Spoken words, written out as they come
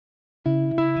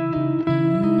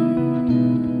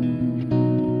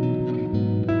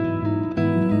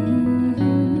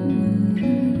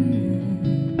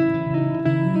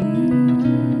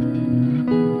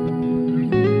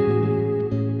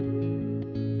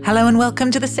Hello and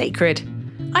welcome to The Sacred.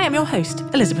 I am your host,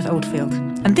 Elizabeth Oldfield,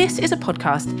 and this is a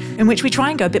podcast in which we try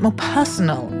and go a bit more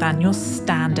personal than your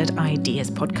standard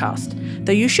ideas podcast,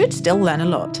 though you should still learn a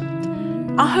lot.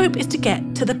 Our hope is to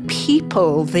get to the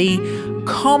people, the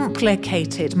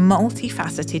complicated,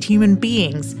 multifaceted human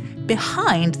beings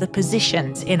behind the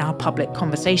positions in our public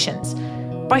conversations,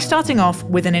 by starting off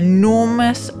with an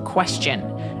enormous question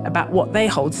about what they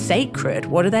hold sacred,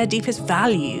 what are their deepest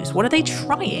values, what are they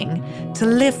trying to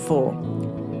live for.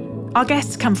 Our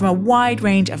guests come from a wide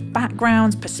range of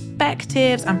backgrounds,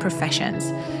 perspectives, and professions,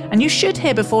 and you should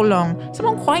hear before long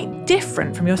someone quite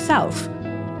different from yourself.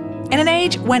 In an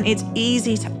age when it's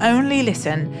easy to only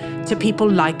listen to people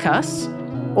like us,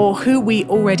 or who we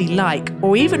already like,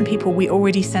 or even people we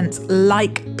already sense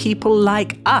like people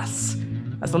like us.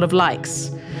 That's a lot of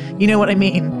likes. You know what I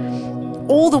mean?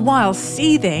 All the while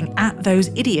seething at those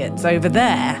idiots over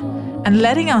there and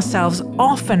letting ourselves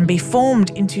often be formed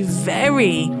into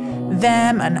very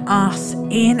them and us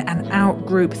in and out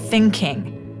group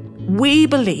thinking. We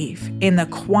believe in the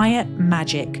quiet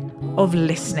magic of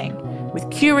listening with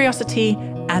curiosity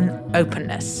and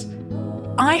openness.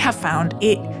 I have found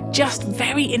it just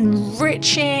very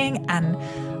enriching, and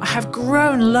I have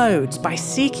grown loads by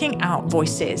seeking out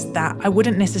voices that I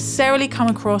wouldn't necessarily come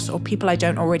across, or people I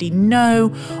don't already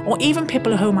know, or even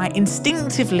people whom I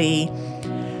instinctively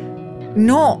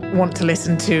not want to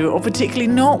listen to, or particularly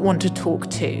not want to talk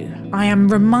to. I am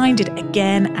reminded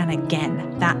again and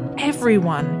again that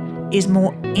everyone is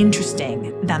more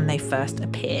interesting than they first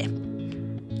appear.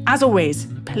 As always,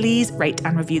 please rate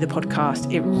and review the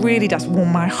podcast. It really does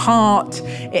warm my heart.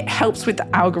 It helps with the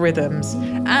algorithms.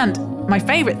 And my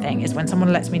favourite thing is when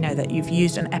someone lets me know that you've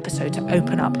used an episode to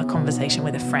open up a conversation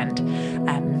with a friend.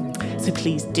 So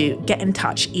please do get in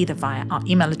touch either via our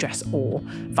email address or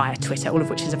via Twitter, all of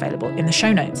which is available in the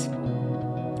show notes.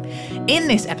 In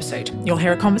this episode, you'll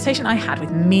hear a conversation I had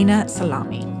with Minna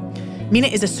Salami. Minna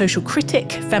is a social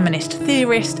critic, feminist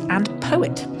theorist, and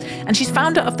poet, and she's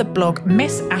founder of the blog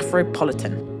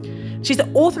MsAfropolitan. She's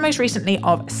the author most recently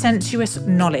of Sensuous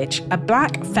Knowledge, a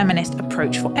Black feminist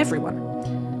approach for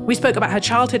everyone. We spoke about her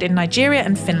childhood in Nigeria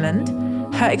and Finland,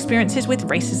 her experiences with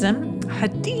racism, her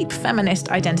deep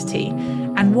feminist identity,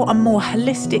 and what a more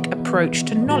holistic approach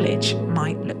to knowledge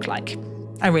might look like.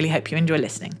 I really hope you enjoy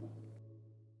listening.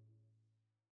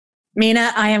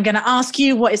 Minna, I am going to ask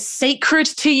you what is sacred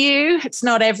to you. It's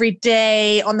not every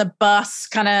day on the bus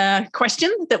kind of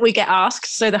question that we get asked.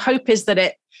 So the hope is that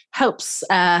it helps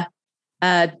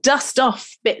dust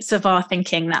off bits of our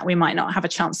thinking that we might not have a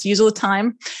chance to use all the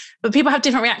time. But people have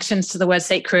different reactions to the word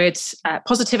sacred,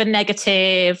 positive and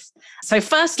negative. So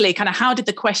firstly, kind of how did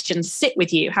the question sit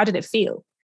with you? How did it feel?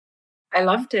 I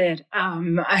loved it.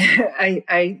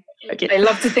 I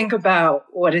love to think about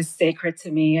what is sacred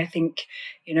to me. I think,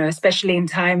 especially in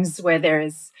times where there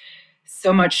is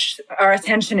so much, our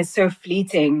attention is so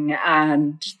fleeting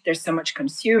and there's so much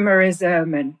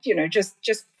consumerism and,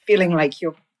 just feeling like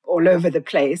you're all over the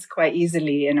place quite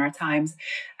easily in our times.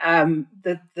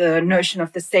 The notion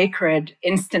of the sacred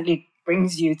instantly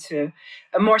brings you to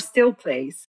a more still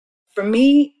place. For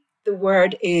me, the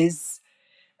word is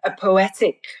a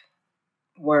poetic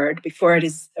word before it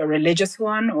is a religious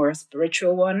one or a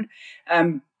spiritual one,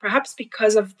 perhaps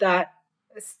because of that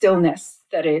stillness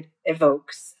that it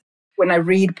evokes. When I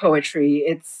read poetry,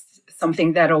 it's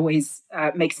something that always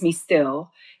makes me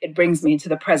still. It brings me into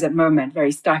the present moment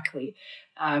very starkly.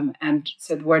 And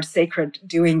so the word sacred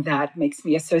doing that makes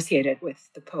me associate it with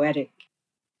the poetic.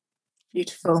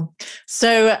 Beautiful.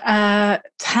 So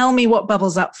tell me what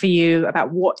bubbles up for you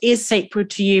about what is sacred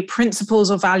to you, principles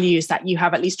or values that you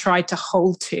have at least tried to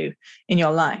hold to in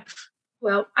your life.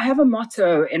 Well, I have a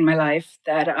motto in my life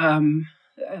that I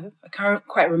can't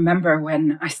quite remember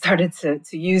when I started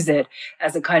to use it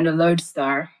as a kind of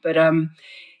lodestar, but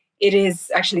it is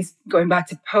actually going back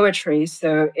to poetry.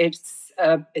 So it's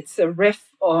a riff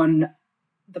on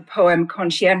the poem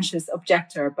Conscientious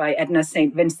Objector by Edna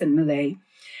St. Vincent Millay.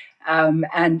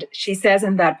 And she says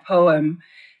in that poem,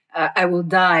 I will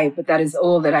die, but that is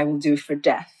all that I will do for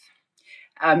death.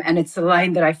 And it's a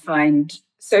line that I find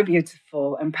so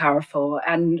beautiful and powerful.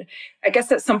 And I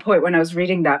guess at some point when I was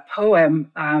reading that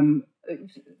poem,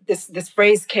 this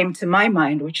phrase came to my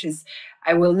mind, which is,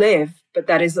 I will live, but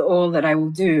that is all that I will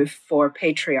do for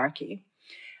patriarchy.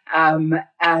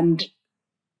 And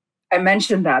I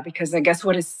mentioned that because I guess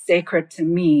what is sacred to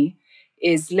me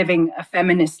is living a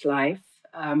feminist life,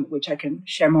 which I can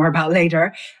share more about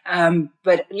later,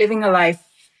 but living a life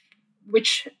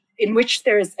in which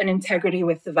there is an integrity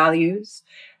with the values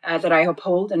that I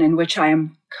uphold and in which I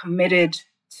am committed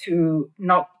to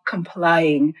not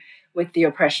complying with the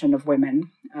oppression of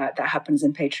women. that happens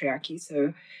in patriarchy.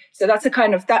 So that's a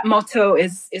kind of, that motto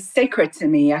is sacred to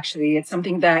me, actually. It's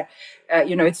something that,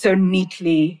 it so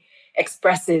neatly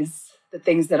expresses the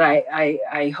things that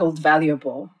I hold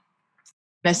valuable.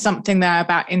 There's something there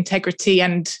about integrity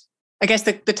and I guess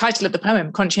the title of the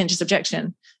poem, Conscientious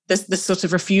Objection, this sort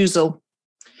of refusal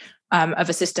of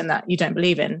a system that you don't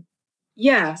believe in.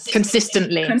 Yeah.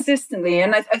 Consistently.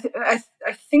 And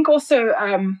I think also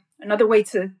another way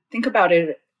to think about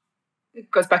it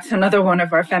goes back to another one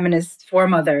of our feminist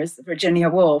foremothers, Virginia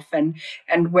Woolf,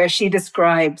 and where she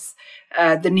describes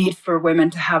the need for women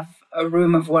to have a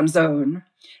room of one's own.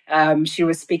 She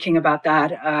was speaking about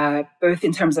that both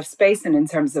in terms of space and in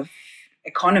terms of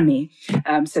economy.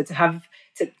 So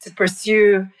to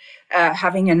pursue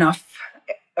having enough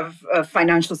of a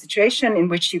financial situation in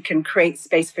which you can create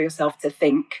space for yourself to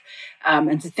think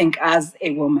and to think as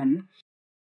a woman.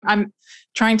 I'm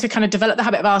trying to kind of develop the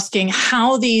habit of asking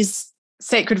how these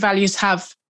sacred values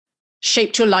have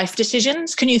shaped your life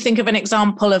decisions. Can you think of an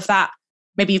example of that?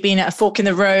 Maybe you've been at a fork in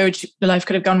the road, your life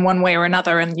could have gone one way or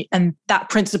another, and that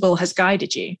principle has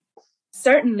guided you.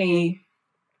 Certainly,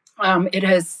 it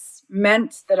has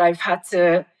meant that I've had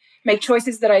to make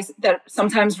choices that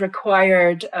sometimes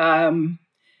required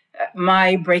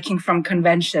my breaking from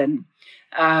convention.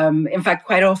 In fact,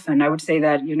 quite often, I would say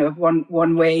that,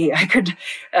 one way I could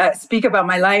speak about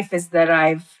my life is that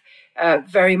I've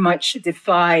very much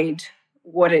defied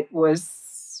what it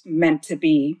was meant to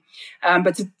be.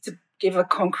 But to give a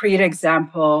concrete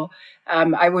example,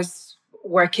 I was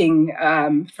working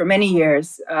for many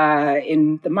years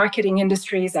in the marketing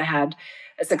industries. I had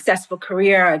a successful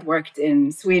career. I'd worked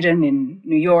in Sweden, in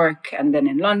New York, and then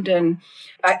in London.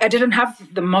 I didn't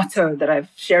have the motto that I've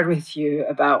shared with you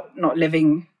about not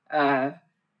living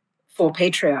for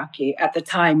patriarchy at the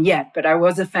time yet, but I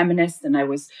was a feminist and I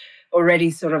was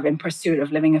already sort of in pursuit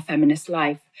of living a feminist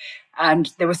life.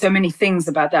 And there were so many things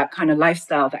about that kind of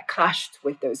lifestyle that clashed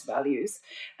with those values.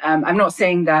 I'm not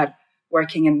saying that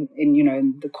working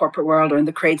in the corporate world or in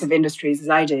the creative industries as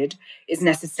I did is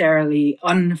necessarily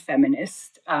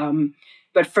unfeminist.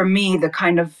 But for me, the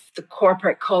kind of the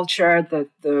corporate culture,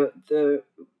 the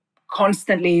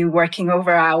constantly working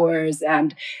over hours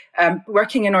and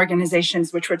working in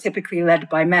organizations which were typically led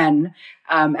by men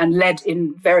and led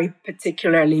in very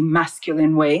particularly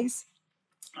masculine ways,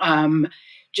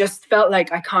 just felt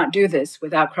like I can't do this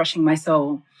without crushing my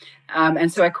soul.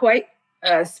 And so I quite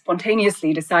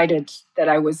spontaneously decided that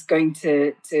I was going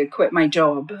to quit my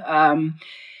job.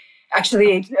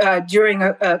 Actually, during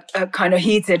a kind of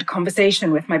heated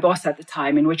conversation with my boss at the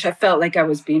time, in which I felt like I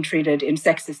was being treated in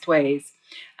sexist ways.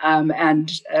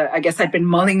 And I guess I'd been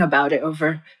mulling about it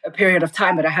over a period of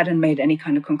time, but I hadn't made any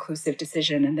kind of conclusive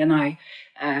decision. And then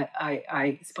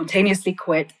I spontaneously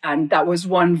quit. And that was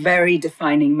one very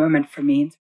defining moment for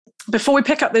me. Before we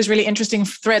pick up those really interesting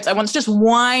threads, I want to just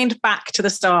wind back to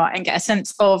the start and get a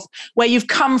sense of where you've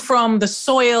come from, the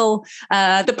soil,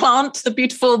 the plant, the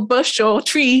beautiful bush or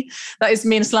tree that is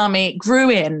Minna Salami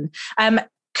grew in.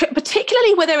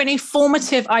 Particularly, were there any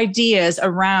formative ideas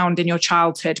around in your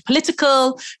childhood,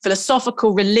 political,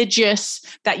 philosophical, religious,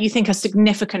 that you think are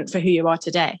significant for who you are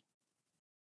today?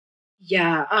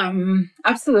 Yeah,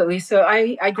 absolutely. So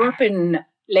I grew up in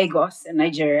Lagos in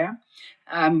Nigeria,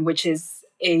 which is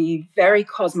a very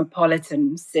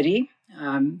cosmopolitan city.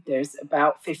 There's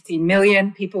about 15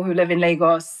 million people who live in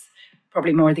Lagos,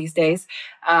 probably more these days.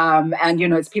 And,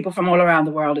 it's people from all around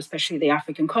the world, especially the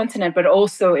African continent, but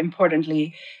also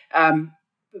importantly,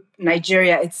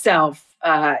 Nigeria itself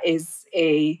is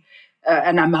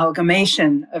an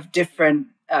amalgamation of different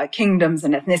kingdoms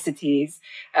and ethnicities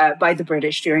by the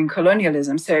British during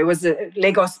colonialism. So it was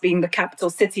Lagos being the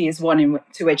capital city is one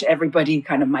to which everybody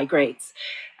kind of migrates.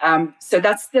 So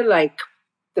that's the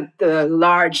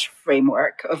large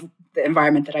framework of the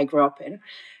environment that I grew up in.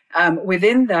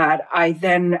 Within that, I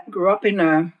then grew up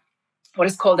in what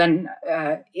is called an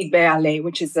Igbeale,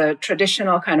 which is a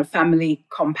traditional kind of family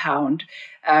compound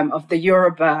of the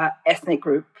Yoruba ethnic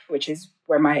group, which is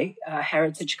where my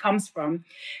heritage comes from.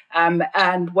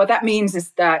 And what that means is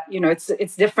that,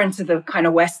 it's different to the kind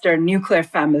of Western nuclear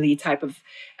family type of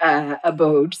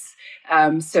abodes.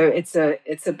 So it's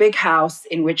a big house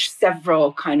in which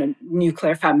several kind of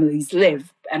nuclear families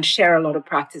live and share a lot of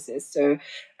practices. So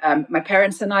my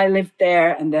parents and I lived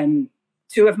there, and then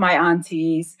two of my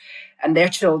aunties and their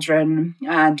children,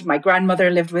 and my grandmother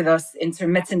lived with us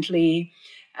intermittently.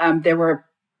 There were,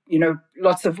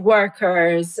 lots of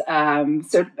workers.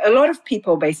 So a lot of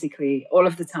people, basically, all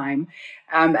of the time.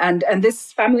 And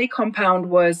this family compound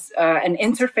was an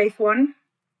interfaith one.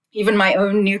 Even my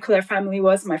own nuclear family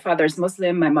was. My father's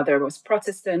Muslim, my mother was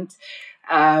Protestant.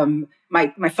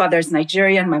 My father's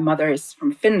Nigerian, my mother is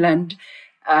from Finland.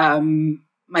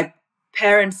 My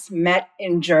parents met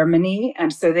in Germany,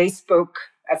 and so they spoke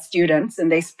as students,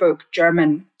 and they spoke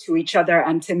German to each other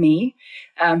and to me.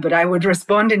 But I would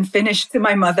respond in Finnish to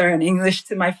my mother and English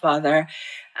to my father.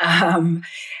 And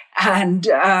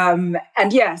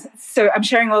yes, so I'm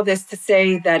sharing all this to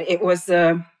say that it was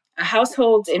a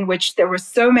household in which there were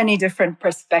so many different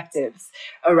perspectives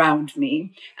around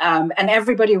me. And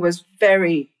everybody was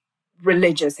very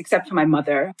religious, except for my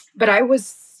mother. But I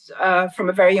was, from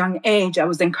a very young age, I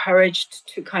was encouraged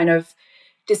to kind of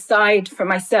decide for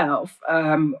myself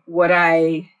what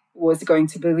I was going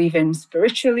to believe in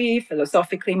spiritually,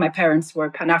 philosophically. My parents were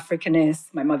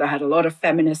Pan-Africanists. My mother had a lot of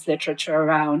feminist literature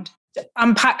around.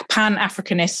 Unpack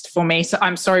Pan-Africanist for me. So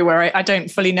I'm sorry where I don't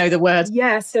fully know the words.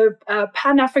 Yeah, so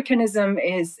Pan-Africanism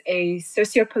is a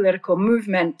socio-political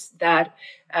movement that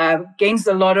gains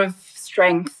a lot of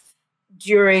strength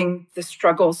during the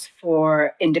struggles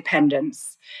for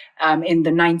independence in the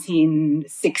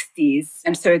 1960s.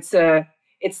 And so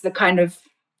it's the kind of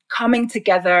coming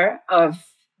together of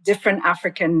different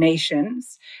African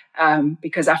nations,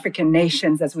 because African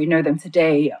nations, as we know them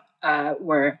today,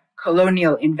 were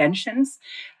colonial inventions.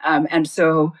 And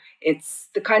so it's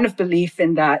the kind of belief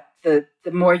in that the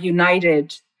more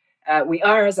united we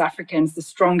are as Africans, the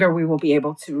stronger we will be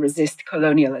able to resist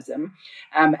colonialism.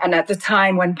 And at the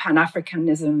time when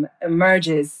Pan-Africanism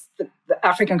emerges, the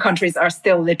African countries are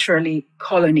still literally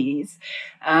colonies.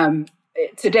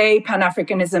 Today,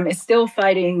 Pan-Africanism is still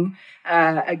fighting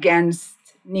against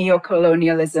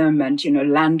neo-colonialism and,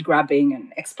 land grabbing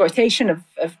and exploitation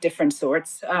of different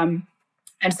sorts.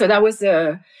 And so that was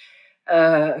a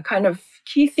kind of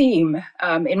key theme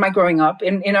in my growing up.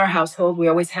 In our household, we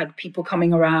always had people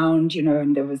coming around,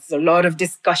 and there was a lot of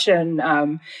discussion,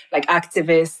 like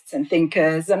activists and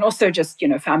thinkers, and also just,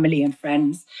 family and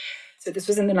friends. So this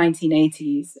was in the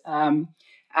 1980s.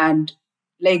 And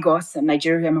Lagos and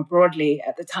Nigeria more broadly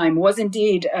at the time was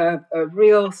indeed a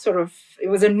real it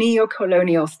was a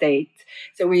neo-colonial state.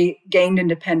 So we gained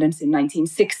independence in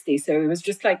 1960. So it was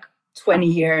just like 20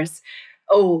 years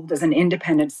old as an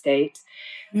independent state.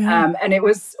 Yeah. And it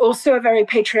was also a very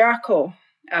patriarchal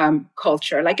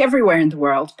culture, like everywhere in the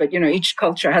world. But, each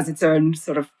culture has its own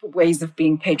sort of ways of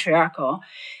being patriarchal.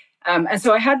 And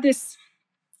so I had this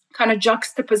kind of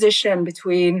juxtaposition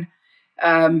between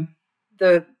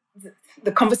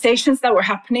the conversations that were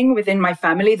happening within my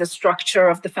family, the structure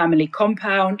of the family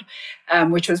compound,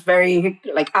 which was very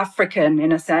like African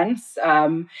in a sense.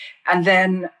 And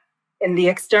then in the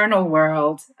external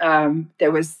world,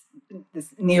 there was this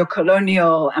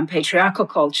neo-colonial and patriarchal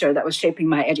culture that was shaping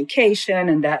my education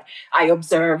and that I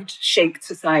observed shaped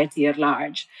society at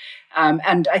large.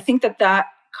 And I think that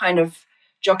kind of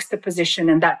juxtaposition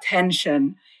and that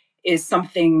tension is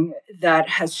something that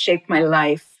has shaped my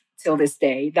life till this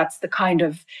day. That's the kind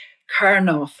of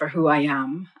kernel for who I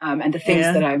am, and the things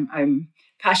that I'm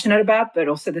passionate about, but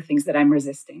also the things that I'm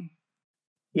resisting.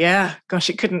 Yeah, gosh,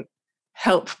 it couldn't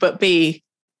help but be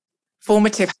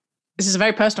formative. This is a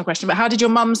very personal question, but how did your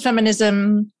mum's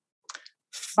feminism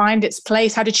find its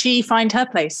place? How did she find her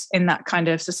place in that kind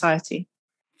of society?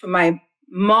 For my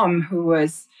mom, who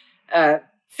was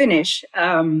Finnish,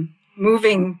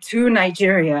 moving to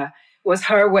Nigeria was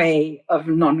her way of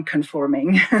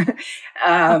non-conforming.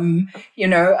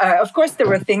 Of course, there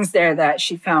were things there that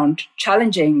she found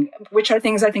challenging, which are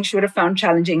things I think she would have found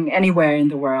challenging anywhere in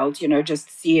the world, just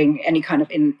seeing any kind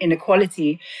of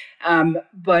inequality.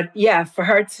 But yeah, for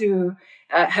her to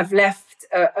have left,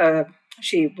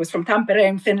 she was from Tampere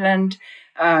in Finland,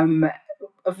 a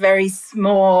very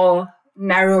small,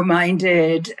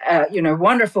 narrow-minded,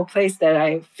 wonderful place that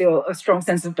I feel a strong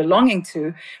sense of belonging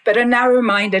to, but a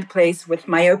narrow-minded place with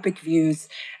myopic views.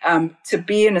 To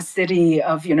be in a city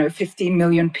of, 15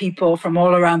 million people from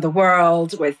all around the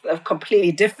world with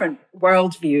completely different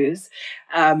worldviews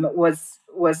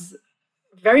was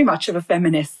very much of a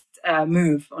feminist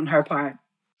move on her part.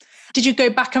 Did you go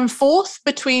back and forth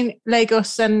between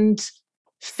Lagos and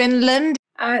Finland?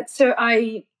 So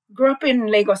I grew up in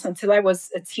Lagos until I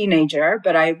was a teenager,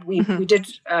 but we did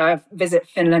visit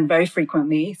Finland very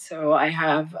frequently. So I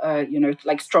have,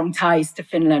 strong ties to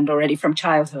Finland already from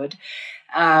childhood.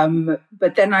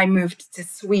 But then I moved to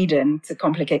Sweden to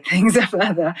complicate things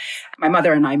further. My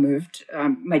mother and I moved.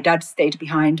 My dad stayed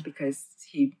behind because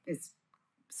he is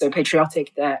so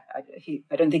patriotic that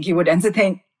I don't think he would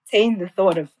entertain the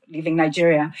thought of leaving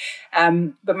Nigeria.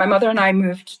 But my mother and I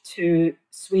moved to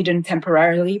Sweden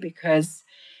temporarily because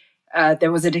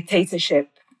there was a dictatorship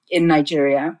in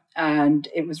Nigeria. and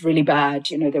it was really bad.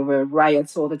 You know, there were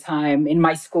riots all the time in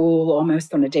my school,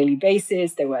 almost on a daily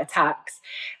basis. There were attacks.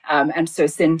 And so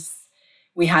since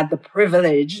we had the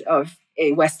privilege of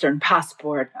a Western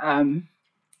passport,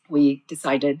 we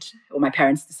decided, or my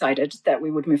parents decided, that we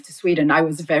would move to Sweden. I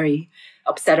was very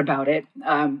upset about it.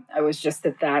 I was just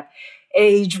at that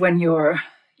age when you're,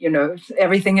 you know,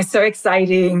 everything is so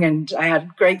exciting, and I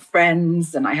had great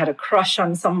friends, and I had a crush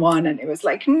on someone, and it was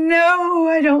like, no,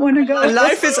 I don't want to go.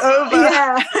 Life is over.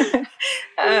 Yeah.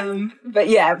 But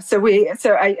yeah, so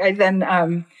I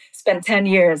then spent 10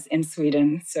 years in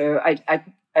Sweden. So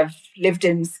I've lived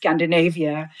in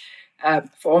Scandinavia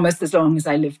for almost as long as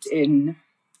I lived in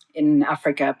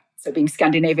Africa. So being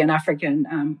Scandinavian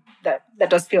African, that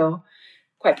does feel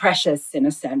quite precious in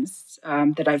a sense,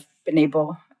 that I've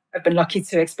been lucky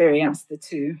to experience the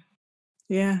two.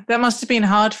 Yeah, that must have been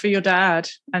hard for your dad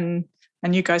and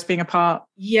you guys being apart.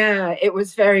 Yeah, it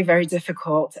was very, very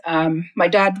difficult. My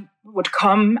dad would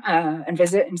come and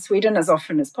visit in Sweden as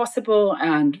often as possible,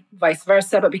 and vice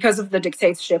versa. But because of the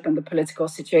dictatorship and the political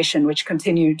situation, which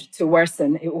continued to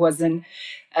worsen, it wasn't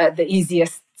the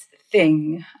easiest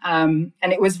thing. And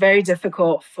it was very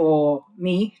difficult for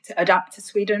me to adapt to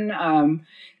Sweden. I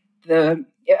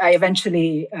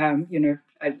eventually,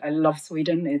 I love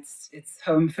Sweden. It's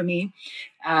home for me.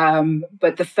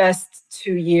 But the first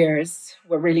 2 years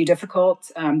were really difficult.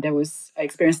 I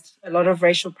experienced a lot of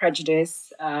racial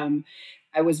prejudice.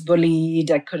 I was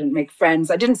bullied. I couldn't make friends.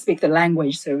 I didn't speak the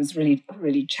language, so it was really,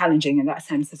 really challenging in that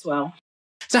sense as well.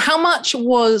 So how much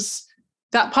was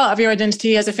that part of your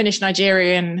identity as a Finnish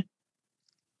Nigerian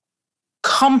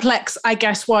complex, I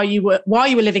guess, while you were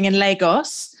living in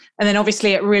Lagos? And then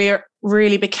obviously it really,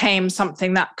 really became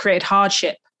something that created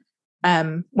hardship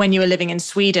when you were living in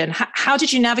Sweden. How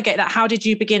did you navigate that? How did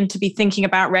you begin to be thinking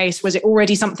about race? Was it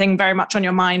already something very much on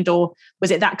your mind, or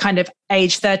was it that kind of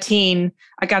age 13,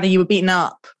 I gather you were beaten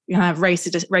up, you have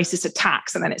racist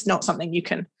attacks, and then it's not something you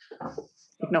can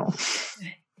ignore?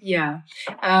 Yeah.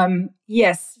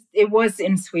 Yes, it was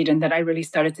in Sweden that I really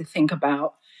started to think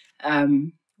about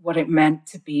what it meant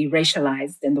to be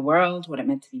racialized in the world, what it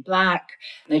meant to be Black.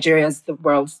 Nigeria is the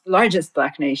world's largest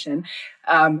Black nation.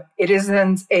 It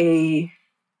isn't a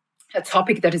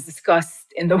topic that is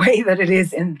discussed in the way that it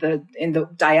is in the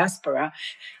diaspora.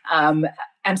 And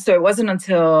so it wasn't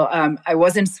until I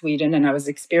was in Sweden and I was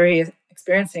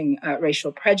experiencing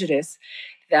racial prejudice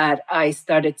that I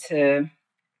started to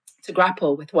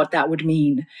grapple with what that would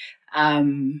mean.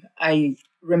 I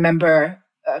remember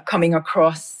coming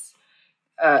across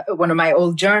one of my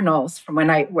old journals from when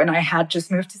I had just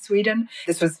moved to Sweden.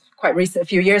 This was quite recent, a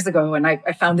few years ago, and I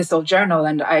found this old journal,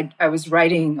 and I was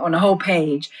writing on a whole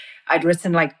page. I'd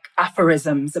written like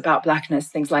aphorisms about Blackness,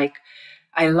 things like,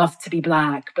 I love to be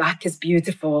Black, Black is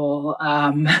beautiful.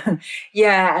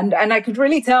 Yeah, and I could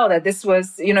really tell that this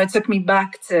was, it took me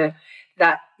back to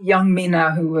that young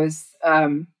Minna who was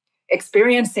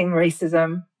experiencing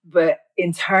racism, but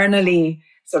internally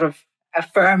sort of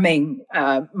affirming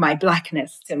my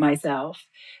Blackness to myself.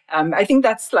 I think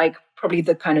that's like probably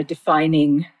the kind of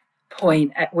defining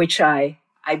point at which I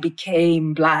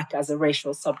became Black as a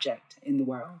racial subject in the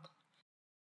world.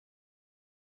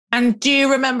 And do you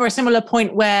remember a similar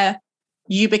point where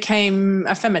you became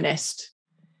a feminist?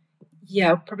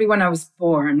 Yeah, probably when I was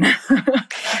born.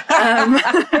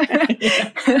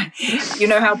 You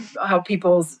know how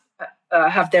people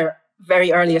have their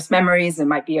very earliest memories. It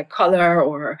might be a color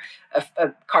or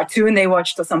a cartoon they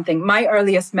watched or something. My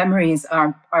earliest memories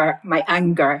are my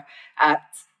anger at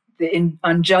the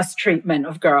unjust treatment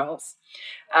of girls.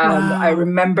 Wow. I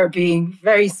remember being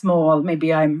very small,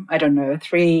 maybe I don't know,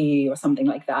 3 or something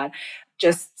like that,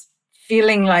 just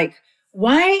feeling like,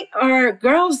 why are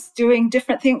girls doing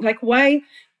different things? Like, why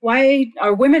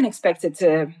are women expected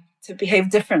to behave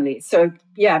differently? So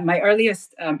yeah, my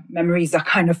earliest memories are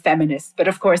kind of feminist, but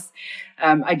of course,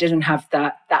 I didn't have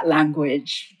that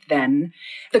language then.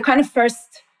 The kind of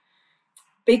first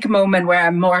big moment where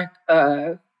I'm more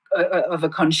of a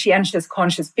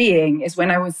conscious being is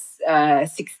when I was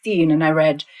 16 and I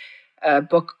read a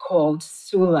book called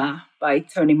Sula by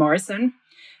Toni Morrison.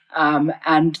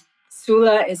 And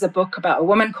Sula is a book about a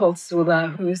woman called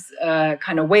Sula, who's a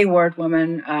kind of wayward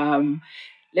woman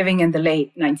living in the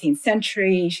late 19th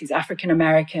century. She's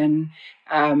African-American,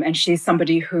 and she's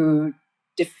somebody who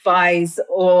defies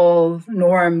all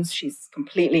norms. She's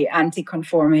completely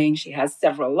anti-conforming. She has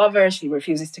several lovers. She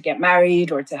refuses to get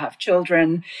married or to have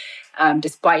children,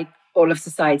 despite all of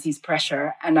society's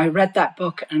pressure. And I read that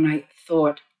book and I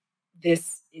thought,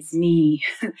 this is me.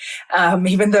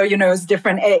 Even though, it's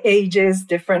different ages,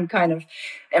 different kind of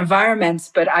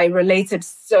environments, but I related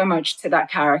so much to that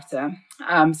character.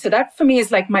 So that for me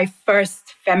is like my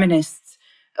first feminist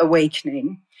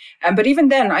awakening. But even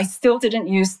then, I still didn't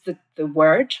use the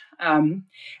word.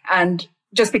 And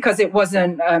just because it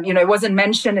wasn't, it wasn't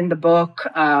mentioned in the book,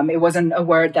 it wasn't a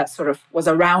word that sort of was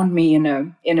around me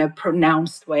in a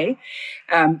pronounced way.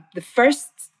 The first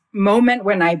moment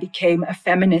when I became a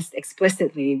feminist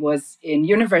explicitly was in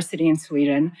university in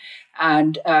Sweden.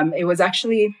 And it was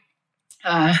actually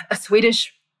a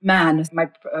Swedish man, my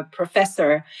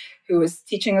professor, who was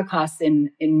teaching a class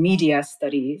in media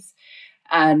studies.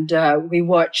 And we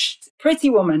watched Pretty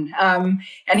Woman.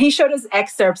 And he showed us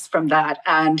excerpts from that.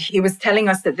 And he was telling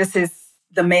us that this is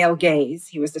the male gaze.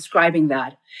 He was describing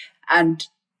that. And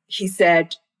he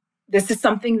said, this is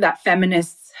something that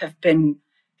feminists have been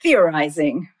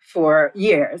theorizing for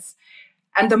years.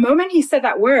 And the moment he said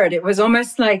that word, it was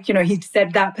almost like, he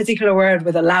said that particular word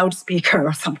with a loudspeaker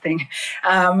or something.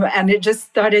 And it just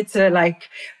started to like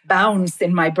bounce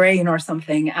in my brain or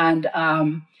something. And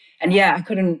yeah, I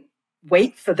couldn't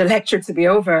wait for the lecture to be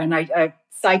over. And I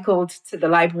cycled to the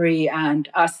library and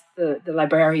asked the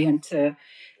librarian to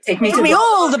take me to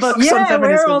all the books on feminism.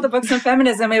 Where are all the books on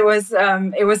feminism? It was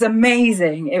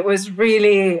amazing. It was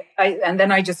really, and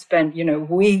then I just spent,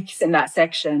 weeks in that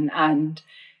section and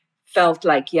felt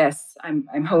like, yes,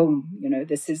 I'm home.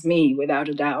 This is me without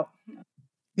a doubt.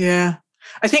 Yeah.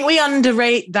 I think we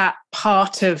underrate that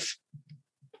part of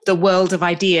the world of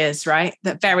ideas, right?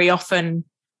 That very often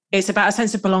it's about a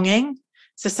sense of belonging.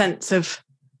 It's a sense of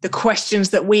the questions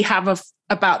that we have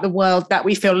about the world, that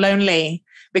we feel lonely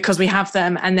because we have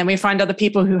them. And then we find other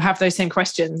people who have those same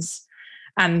questions.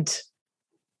 And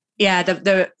yeah,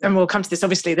 and we'll come to this,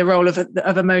 obviously, the role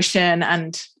of emotion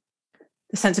and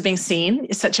the sense of being seen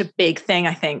is such a big thing,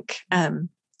 I think.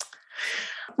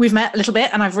 We've met a little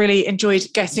bit and I've really enjoyed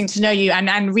getting to know you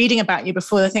and reading about you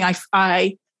before. The thing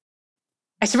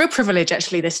it's a real privilege,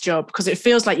 actually, this job, because it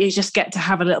feels like you just get to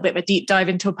have a little bit of a deep dive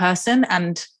into a person.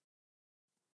 And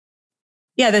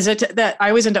yeah, I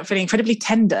always end up feeling incredibly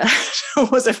tender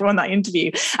towards everyone that I interview.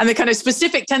 And the kind of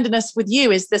specific tenderness with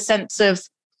you is the sense of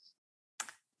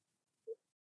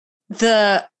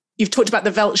you've talked about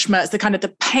the Weltschmerz, the kind of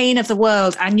the pain of the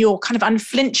world, and your kind of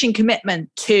unflinching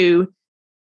commitment to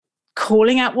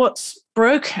calling out what's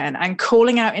broken and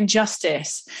calling out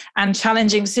injustice and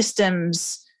challenging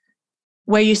systems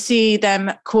where you see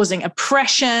them causing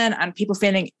oppression and people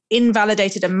feeling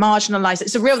invalidated and marginalized.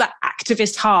 It's a real that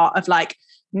activist heart of like,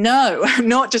 no, I'm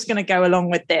not just going to go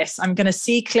along with this. I'm going to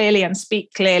see clearly and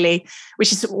speak clearly,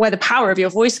 which is where the power of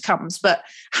your voice comes. But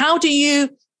how do you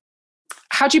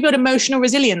build emotional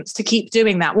resilience to keep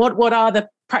doing that? What are the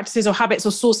practices or habits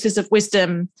or sources of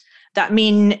wisdom that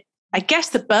mean, I guess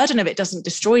the burden of it doesn't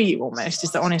destroy you almost,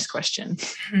 is the honest question.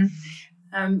 Mm-hmm.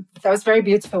 That was very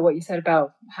beautiful what you said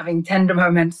about having tender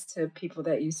moments to people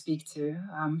that you speak to.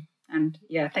 And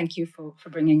yeah, thank you for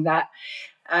bringing that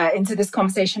into this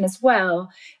conversation as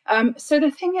well. So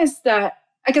the thing is that,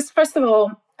 I guess, first of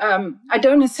all, I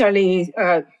don't necessarily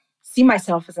see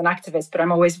myself as an activist, but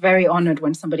I'm always very honored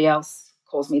when somebody else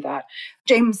calls me that.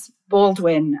 James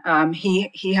Baldwin,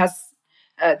 he has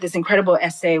this incredible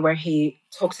essay where he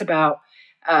talks about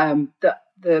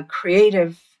the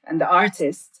creative and the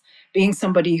artist being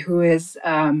somebody who is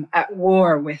at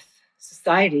war with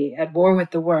society, at war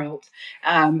with the world.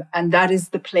 And that is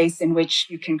the place in which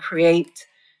you can create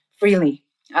freely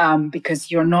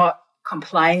because you're not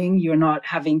complying, you're not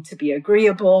having to be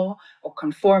agreeable or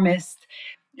conformist.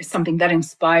 It's something that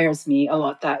inspires me a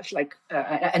lot, that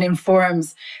and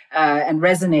informs and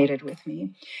resonated with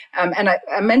me. And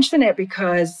I mention it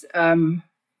because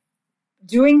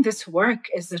doing this work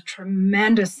is a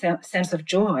tremendous sense of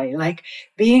joy. Like,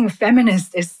 being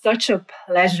feminist is such a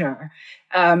pleasure.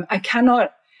 And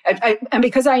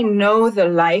because I know the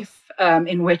life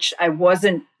in which I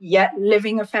wasn't yet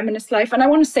living a feminist life, and I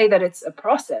want to say that it's a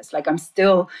process, like I'm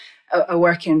still a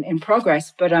work in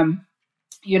progress, but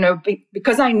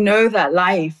because I know that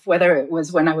life, whether it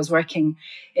was when I was working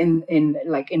in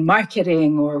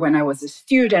marketing, or when I was a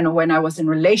student, or when I was in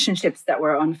relationships that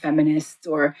were unfeminist,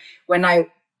 or when I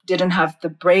didn't have the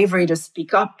bravery to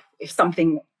speak up if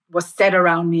something was said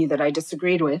around me that I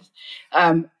disagreed with,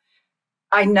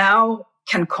 I now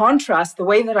can contrast the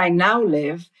way that I now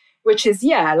live, which is,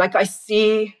 I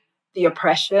see the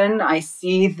oppression, I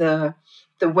see the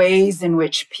ways in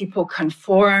which people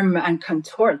conform and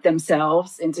contort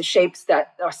themselves into shapes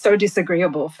that are so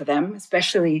disagreeable for them,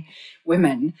 especially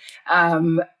women.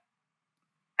 And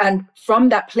from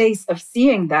that place of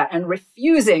seeing that and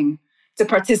refusing to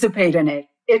participate in it,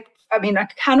 I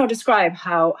cannot describe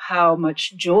how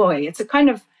much joy. It's a kind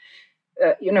of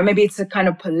maybe it's a kind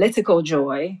of political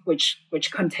joy, which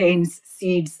contains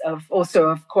seeds of also,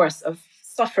 of course, of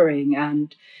suffering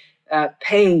and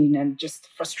pain and just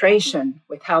frustration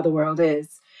with how the world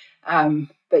is.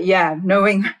 But yeah,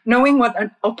 knowing what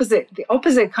the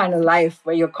opposite kind of life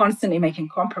where you're constantly making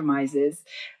compromises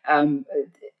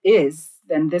is,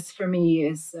 then this for me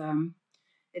is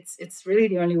it's really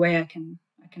the only way I can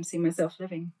see myself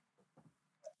living.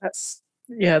 That's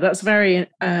very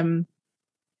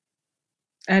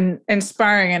and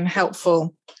inspiring and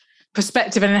helpful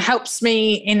perspective, and it helps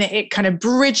me in it kind of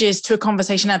bridges to a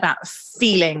conversation about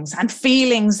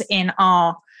feelings in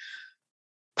our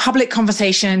public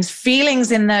conversations,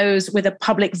 feelings in those with a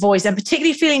public voice, and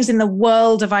particularly feelings in the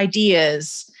world of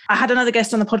ideas. I had another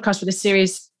guest on the podcast for this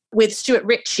series with Stuart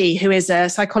Ritchie, who is a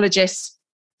psychologist,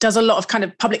 does a lot of kind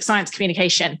of public science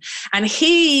communication. And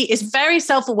he is very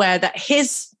self-aware that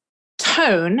his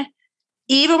tone,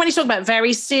 even when he's talking about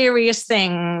very serious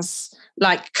things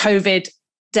like COVID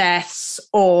deaths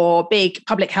or big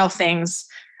public health things,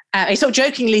 he sort of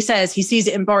jokingly says he sees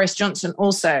it in Boris Johnson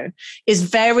also, is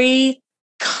very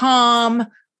calm,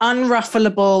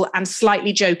 unruffleable, and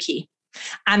slightly jokey.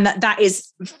 And that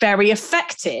is very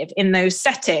effective in those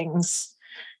settings.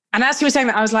 And as he was saying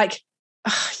that, I was like,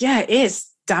 oh, yeah, it is,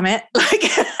 damn it. Like,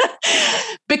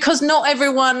 because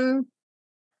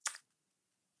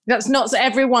that's not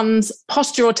everyone's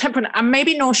posture or temperament, and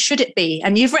maybe nor should it be.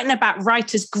 And you've written about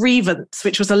writer's grievance,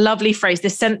 which was a lovely phrase,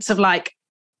 this sense of like,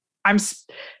 I'm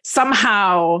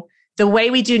somehow the way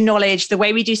we do knowledge, the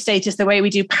way we do status, the way we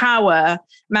do power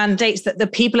mandates that the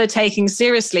people are taking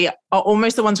seriously are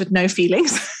almost the ones with no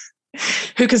feelings,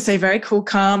 who can stay very cool,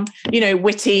 calm,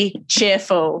 witty,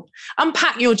 cheerful.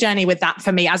 Unpack your journey with that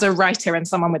for me as a writer and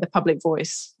someone with a public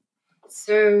voice.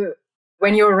 So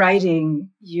when you're writing,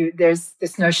 there's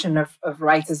this notion of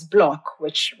writer's block,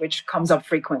 which comes up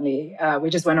frequently,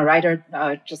 which is when a writer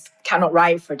just cannot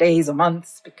write for days or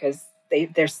months because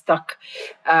they're stuck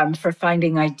for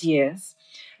finding ideas.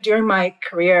 During my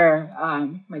career,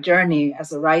 my journey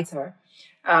as a writer,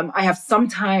 I have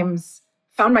sometimes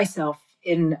found myself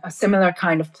in a similar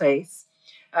kind of place.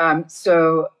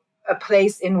 So a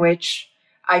place in which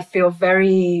I feel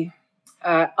very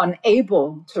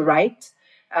unable to write.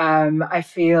 I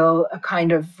feel a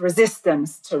kind of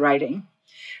resistance to writing.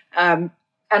 And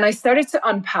I started to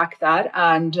unpack that,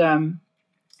 and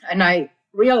I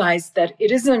realized that it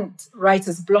isn't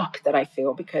writer's block that I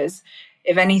feel, because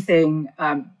if anything,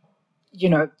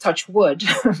 touch wood,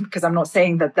 because I'm not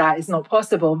saying that is not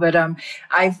possible, but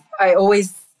I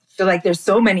always feel like there's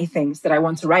so many things that I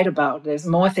want to write about. There's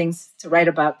more things to write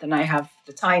about than I have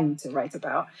the time to write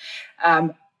about.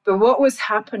 But what was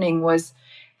happening was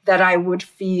that I would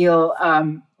feel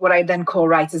what I then call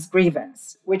writer's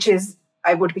grievance, which is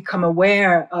I would become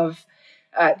aware of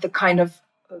the kind of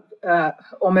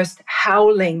almost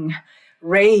howling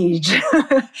rage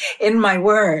in my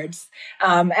words.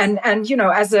 I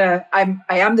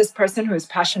am this person who is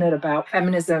passionate about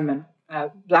feminism and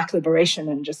Black liberation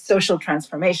and just social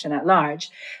transformation at large.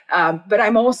 But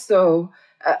I'm also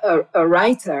a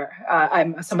writer.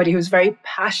 I'm somebody who's very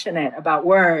passionate about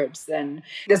words. And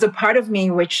there's a part of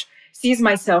me which sees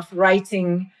myself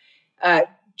writing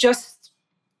just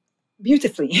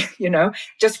beautifully,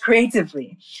 just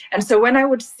creatively. And so when I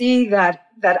would see that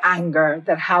anger,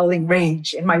 that howling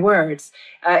rage in my words,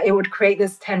 it would create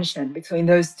this tension between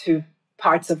those two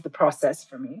parts of the process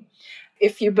for me.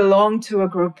 If you belong to a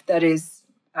group that is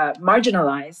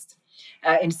marginalized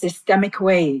in systemic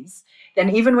ways, then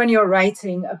even when you're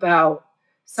writing about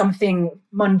something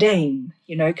mundane,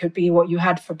 it could be what you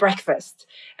had for breakfast,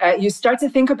 you start to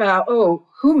think about,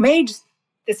 who made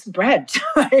this bread?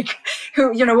 Like,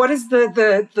 what is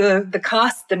the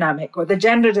class dynamic or the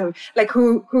gender,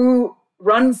 who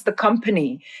runs the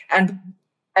company?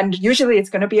 And usually it's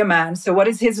going to be a man. So what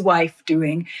is his wife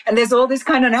doing? And there's all this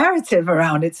kind of narrative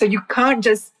around it. So you can't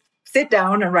just sit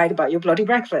down and write about your bloody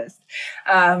breakfast.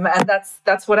 And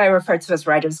that's what I refer to as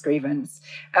writer's grievance.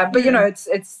 But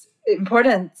it's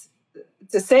important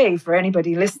to say for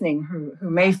anybody listening who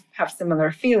may have similar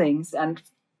feelings, and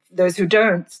those who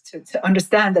don't, to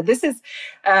understand that this is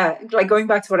like going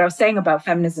back to what I was saying about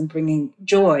feminism bringing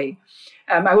joy.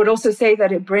 I would also say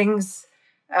that it brings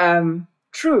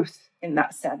truth in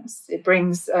that sense. It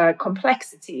brings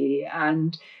complexity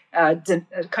and a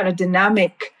kind of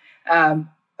dynamic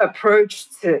approach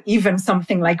to even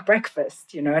something like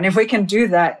breakfast, And if we can do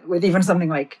that with even something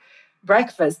like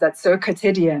breakfast that's so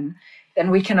quotidian, then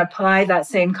we can apply that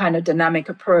same kind of dynamic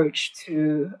approach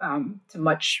to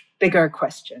much bigger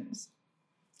questions.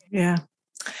 Yeah.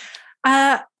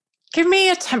 Give me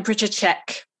a temperature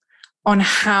check on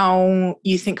how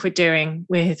you think we're doing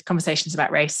with conversations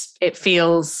about race. It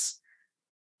feels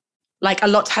like a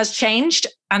lot has changed.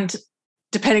 And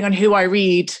depending on who I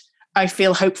read, I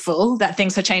feel hopeful that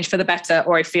things have changed for the better,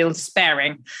 or I feel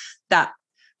despairing that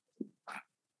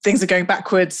things are going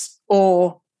backwards,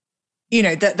 or, you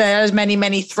know, that there's many,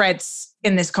 many threads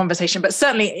in this conversation. But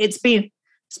certainly it's been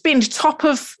top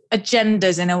of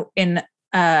agendas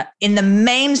in the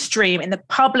mainstream, in the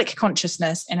public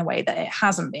consciousness, in a way that it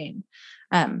hasn't been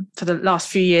for the last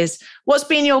few years. What's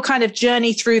been your kind of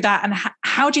journey through that, and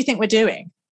how do you think we're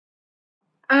doing?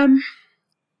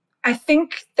 I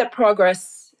think that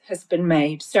progress has been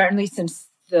made, certainly since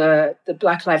the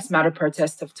Black Lives Matter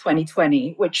protest of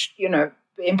 2020, which, you know,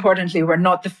 importantly, were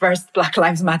not the first Black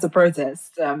Lives Matter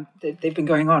protests. They've been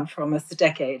going on for almost a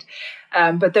decade.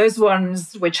 But those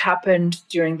ones which happened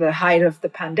during the height of the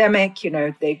pandemic, you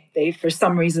know, they for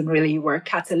some reason really were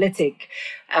catalytic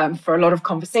for a lot of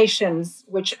conversations,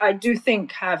 which I do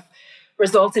think have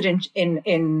resulted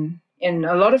in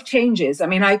a lot of changes. I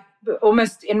mean, I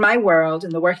almost, in my world,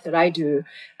 in the work that I do,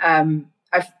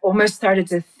 I've almost started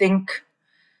to think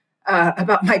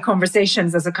about my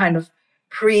conversations as a kind of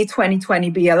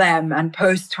pre-2020 BLM and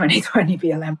post-2020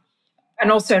 BLM.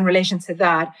 And also in relation to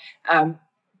that,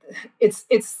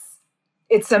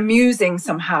 it's amusing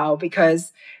somehow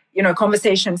because, you know,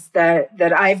 conversations that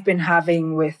I've been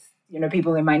having with, you know,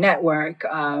 people in my network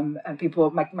and people,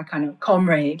 my kind of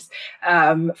comrades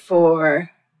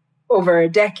for over a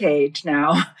decade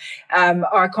now,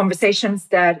 are conversations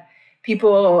that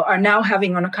people are now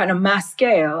having on a kind of mass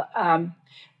scale.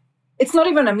 It's not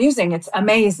even amusing, it's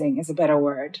amazing is a better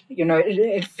word. You know,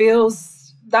 it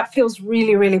feels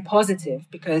really, really positive,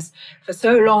 because for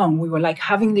so long we were like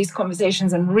having these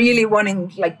conversations and really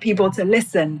wanting like people to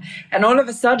listen. And all of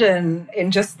a sudden, in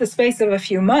just the space of a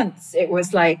few months, it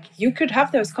was like you could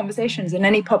have those conversations in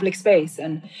any public space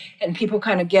and people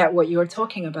kind of get what you're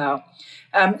talking about.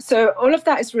 So all of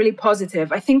that is really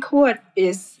positive. I think what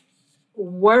is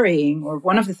worrying, or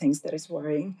one of the things that is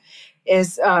worrying,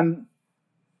 is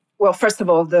well, first of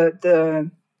all,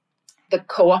 the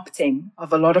co-opting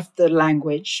of a lot of the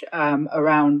language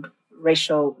around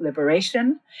racial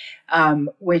liberation,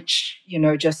 which, you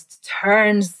know, just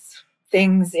turns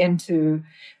things into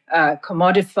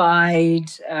commodified,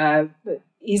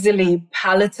 easily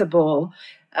palatable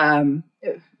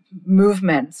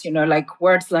movements. You know, like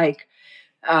words like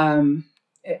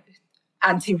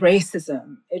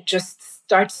anti-racism. It just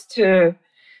starts to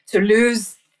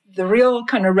lose the real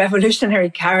kind of revolutionary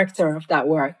character of that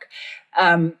work.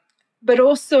 But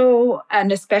also,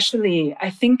 and especially, I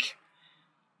think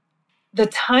the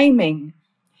timing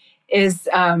is,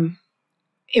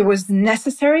 it was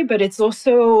necessary, but it's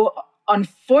also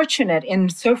unfortunate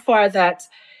insofar that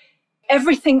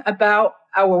everything about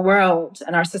our world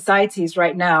and our societies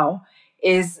right now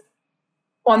is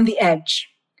on the edge.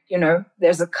 You know,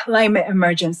 there's a climate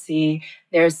emergency,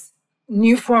 there's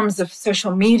new forms of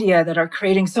social media that are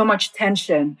creating so much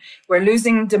tension. We're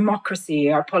losing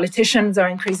democracy. Our politicians are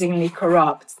increasingly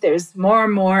corrupt. There's more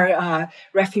and more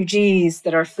refugees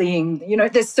that are fleeing. You know,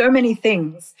 there's so many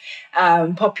things,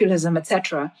 populism,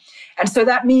 etc. And so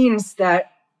that means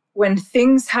that when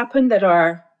things happen that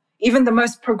are even the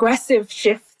most progressive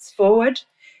shifts forward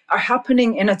are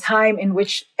happening in a time in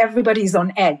which everybody's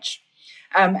on edge.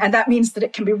 And that means that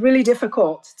it can be really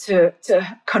difficult to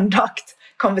conduct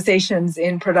conversations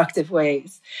in productive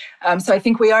ways. So I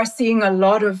think we are seeing a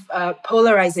lot of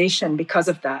polarization because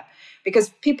of that, because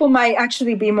people might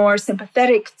actually be more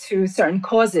sympathetic to certain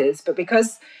causes, but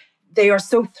because they are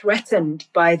so threatened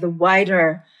by the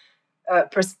wider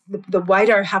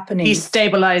happening.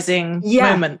 Destabilizing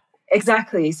moment.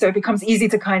 Exactly. So it becomes easy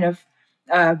to kind of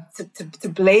to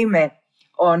blame it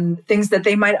on things that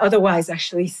they might otherwise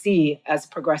actually see as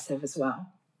progressive as well.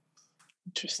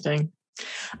 Interesting.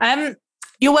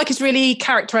 Your work is really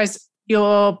characterized,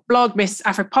 your blog,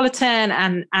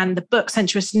 MsAfropolitan, and the book,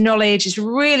 Sensuous Knowledge, is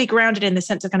really grounded in the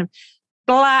sense of kind of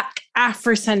Black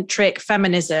Afrocentric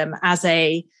feminism as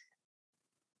a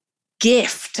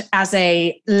gift, as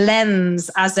a lens,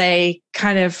 as a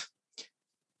kind of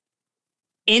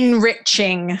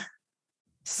enriching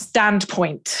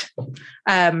standpoint.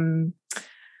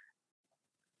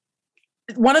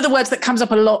 One of the words that comes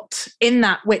up a lot in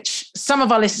that, which some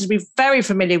of our listeners will be very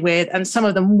familiar with and some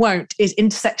of them won't, is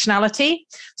intersectionality.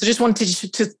 So just wanted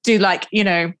to do like, you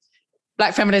know,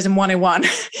 Black Feminism 101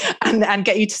 and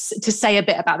get you to say a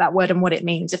bit about that word and what it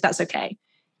means, if that's okay.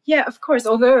 Yeah, of course.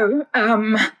 Although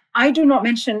I do not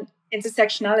mention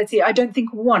intersectionality, I don't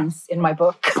think once in my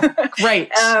book. Great.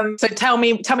 So tell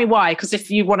me why, because if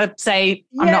you want to say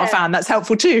I'm not a fan, that's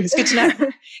helpful too. It's good to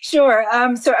know. Sure.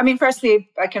 So, I mean, firstly,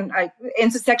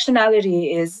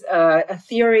 intersectionality is a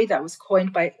theory that was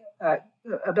coined by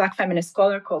a Black feminist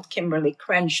scholar called Kimberly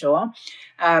Crenshaw.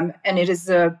 And it is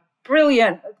a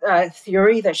brilliant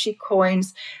theory that she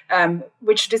coins,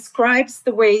 which describes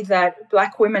the way that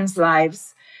Black women's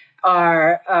lives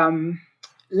are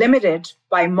limited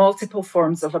by multiple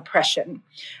forms of oppression.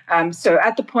 So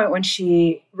at the point when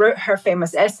she wrote her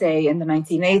famous essay in the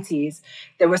 1980s,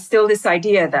 there was still this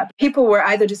idea that people were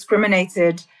either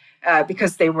discriminated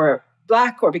because they were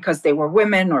Black or because they were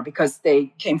women or because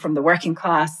they came from the working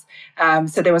class.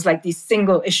 So there was like these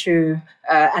single issue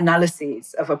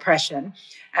analyses of oppression.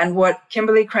 And what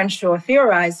Kimberly Crenshaw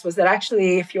theorized was that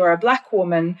actually, if you're a Black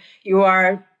woman,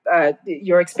 you're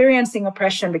experiencing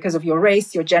oppression because of your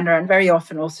race, your gender, and very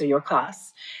often also your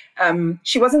class.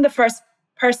 She wasn't the first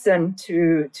person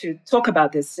to talk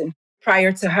about this. And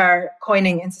prior to her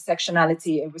coining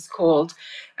intersectionality, it was called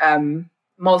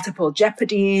multiple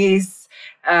jeopardies.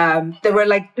 There were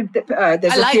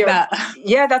there's a theory. That.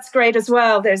 Yeah, that's great as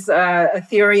well. There's a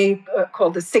theory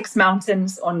called the 6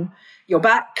 mountains on your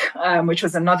back, which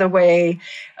was another way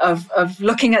of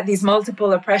looking at these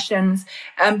multiple oppressions.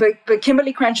 But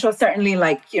Kimberly Crenshaw certainly,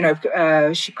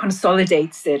 she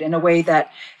consolidates it in a way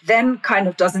that then kind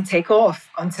of doesn't take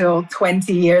off until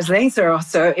 20 years later or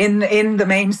so in the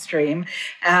mainstream.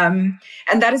 And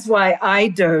that is why I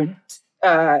don't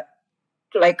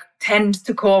tend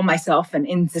to call myself an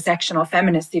intersectional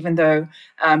feminist, even though,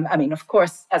 of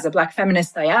course, as a Black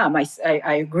feminist, I am.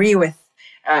 I agree with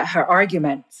her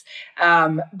arguments.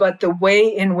 But the way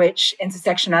in which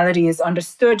intersectionality is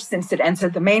understood since it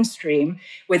entered the mainstream,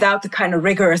 without the kind of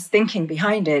rigorous thinking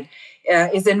behind it,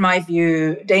 is, in my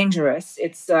view, dangerous.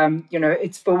 It's,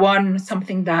 it's for one,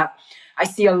 something that I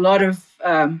see a lot of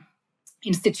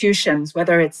institutions,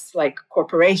 whether it's like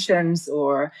corporations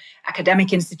or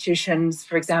academic institutions,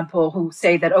 for example, who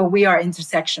say that, oh, we are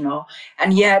intersectional,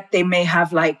 and yet they may have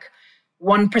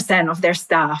 1% of their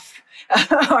staff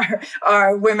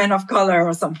are women of color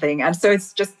or something. And so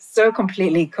it's just so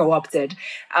completely co-opted.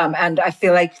 And I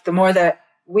feel like the more that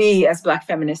we as Black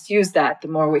feminists use that, the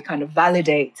more we kind of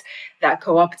validate that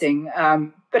co-opting.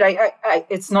 But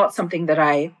it's not something that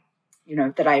I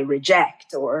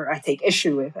reject or I take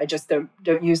issue with. I just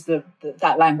don't use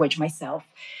that language myself.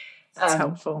 That's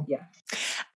helpful. Yeah.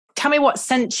 Tell me what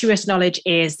sensuous knowledge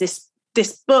is. This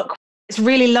book, it's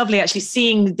really lovely actually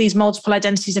seeing these multiple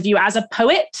identities of you as a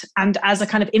poet and as a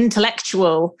kind of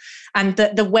intellectual, and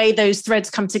the way those threads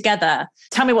come together.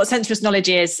 Tell me what sensuous knowledge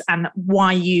is and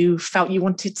why you felt you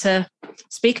wanted to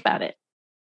speak about it.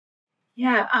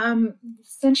 Yeah,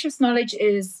 sensuous knowledge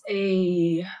is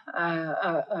a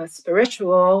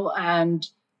spiritual and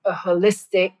a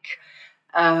holistic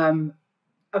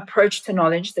approach to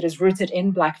knowledge that is rooted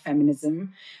in Black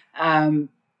feminism,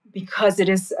 because it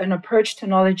is an approach to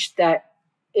knowledge that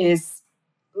is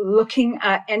looking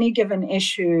at any given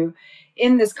issue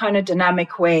in this kind of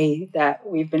dynamic way that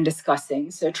we've been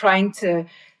discussing. So trying to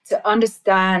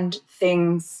understand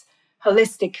things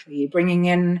holistically, bringing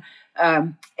in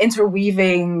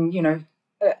interweaving,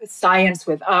 science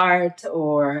with art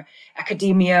or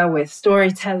academia with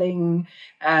storytelling,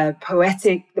 the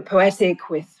poetic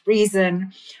with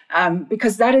reason,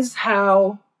 because that is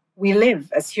how we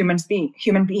live as human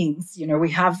beings. We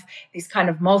have these kind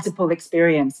of multiple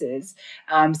experiences.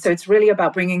 So it's really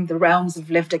about bringing the realms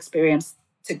of lived experience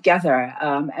together.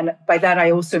 And by that, I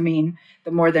also mean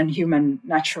the more than human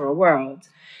natural world.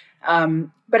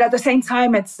 But at the same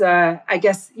time, it's, I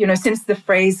guess, since the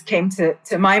phrase came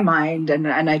to my mind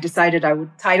and I decided I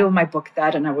would title my book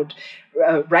that and I would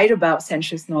write about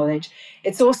sensuous knowledge,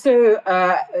 it's also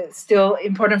still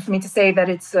important for me to say that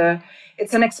it's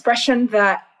an expression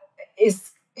that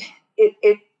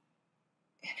it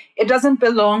doesn't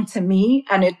belong to me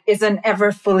and it isn't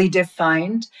ever fully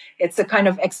defined. It's a kind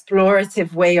of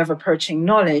explorative way of approaching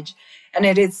knowledge. And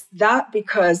it is that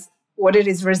because what it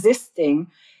is resisting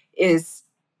is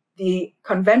the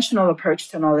conventional approach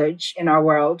to knowledge in our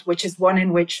world, which is one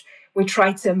in which we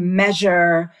try to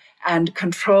measure and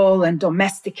control and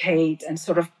domesticate and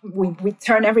sort of we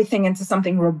turn everything into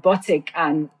something robotic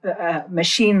and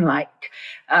machine-like.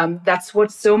 That's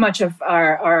what so much of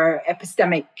our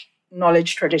epistemic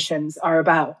knowledge traditions are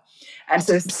about. And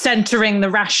so centering the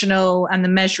rational and the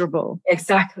measurable.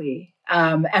 Exactly.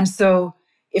 And so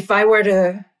if I were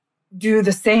to do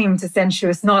the same to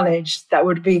sensuous knowledge, that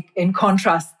would be in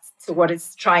contrast to what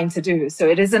it's trying to do. So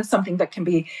it isn't something that can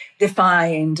be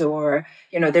defined or,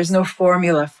 there's no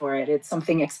formula for it. It's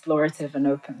something explorative and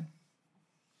open.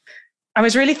 I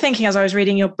was really thinking as I was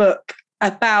reading your book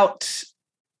about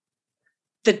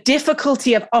the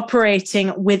difficulty of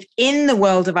operating within the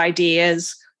world of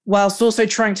ideas whilst also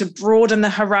trying to broaden the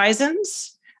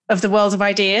horizons of the world of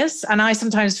ideas. And I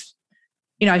sometimes,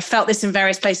 I felt this in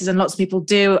various places, and lots of people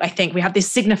do. I think we have these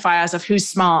signifiers of who's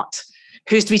smart,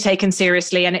 who's to be taken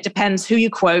seriously. And it depends who you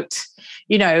quote,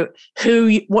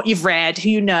 what you've read, who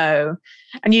you know.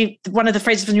 And one of the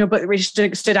phrases from your book that really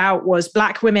stood out was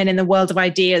Black women in the world of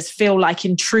ideas feel like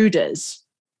intruders.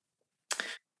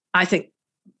 I think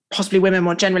possibly women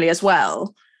more generally as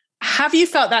well. Have you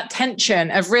felt that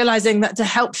tension of realizing that to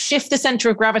help shift the center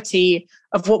of gravity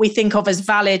of what we think of as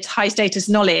valid, high status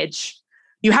knowledge,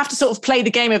 you have to sort of play the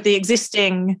game of the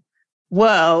existing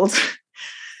world?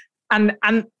 And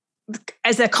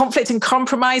is there conflict and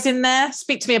compromise in there?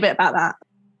 Speak to me a bit about that.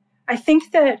 I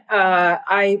think that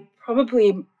I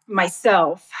probably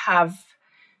myself have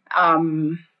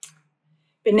been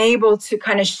able to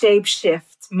kind of shape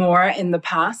shift more in the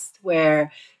past,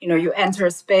 where you enter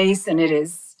a space and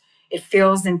it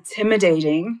feels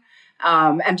intimidating,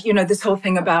 and this whole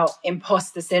thing about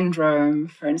imposter syndrome,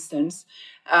 for instance,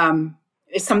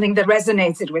 is something that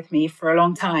resonated with me for a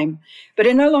long time, but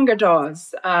it no longer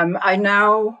does. I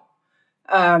now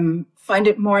find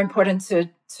it more important to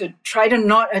try to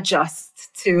not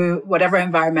adjust to whatever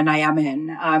environment I am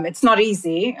in. It's not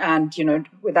easy, and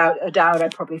without a doubt, I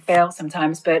probably fail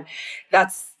sometimes. But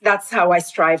that's how I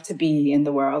strive to be in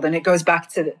the world, and it goes back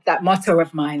to that motto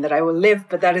of mine that I will live,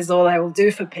 but that is all I will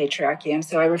do for patriarchy. And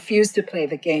so I refuse to play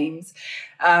the games.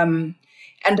 And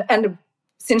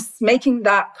since making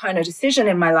that kind of decision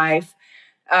in my life,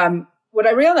 what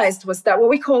I realized was that what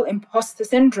we call imposter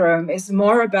syndrome is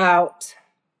more about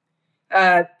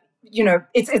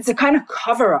it's a kind of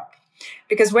cover up,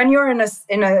 because when you're in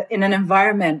an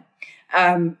environment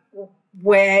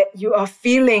where you are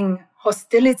feeling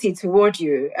hostility toward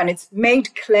you, and it's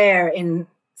made clear in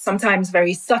sometimes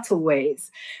very subtle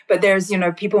ways, but there's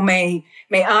people may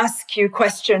ask you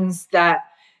questions that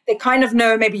they kind of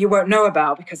know maybe you won't know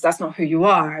about because that's not who you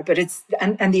are, but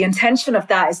and the intention of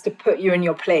that is to put you in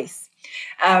your place,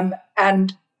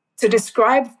 and to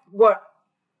describe what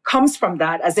comes from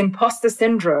that as imposter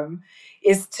syndrome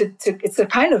is it's a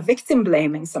kind of victim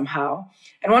blaming somehow.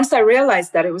 And once I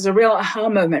realized that, it was a real aha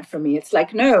moment for me. It's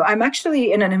like, no, I'm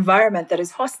actually in an environment that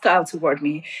is hostile toward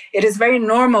me. It is very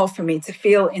normal for me to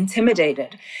feel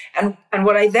intimidated. And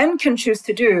what I then can choose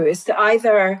to do is to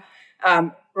either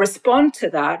respond to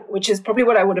that, which is probably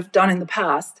what I would have done in the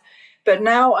past. But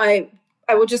now I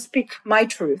will just speak my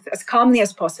truth as calmly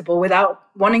as possible without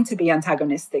wanting to be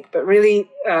antagonistic, but really,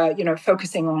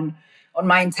 focusing on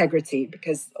my integrity,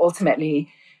 because ultimately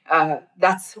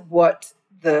that's what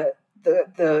the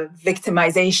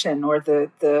victimization or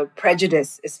the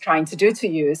prejudice is trying to do to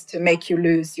you, is to make you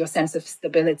lose your sense of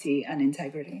stability and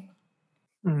integrity.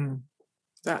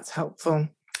 That's helpful.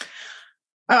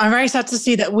 I'm very sad to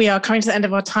see that we are coming to the end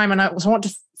of our time, and I also want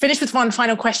to finish with one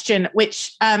final question,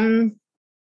 which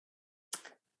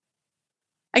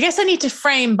I guess I need to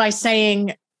frame by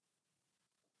saying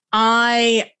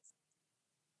I'm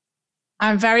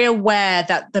very aware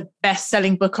that the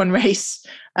best-selling book on race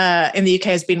in the UK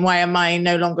has been Why Am I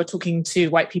No Longer Talking to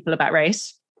White People About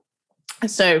Race?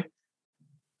 So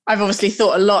I've obviously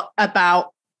thought a lot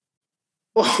about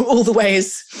all the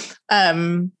ways,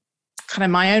 kind of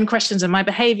my own questions and my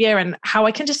behavior and how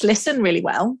I can just listen really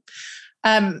well.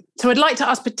 So I'd like to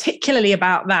ask particularly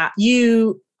about that.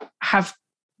 You have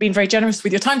been very generous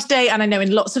with your time today, and I know in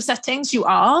lots of settings you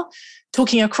are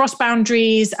talking across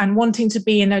boundaries and wanting to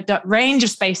be in a range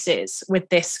of spaces with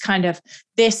this kind of,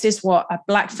 this is what a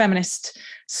Black feminist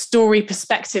story,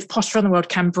 perspective, posture on the world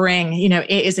can bring. It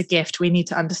is a gift. We need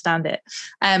to understand it.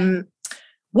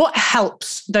 What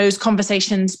helps those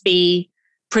conversations be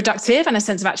productive and a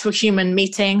sense of actual human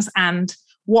meetings, and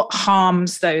what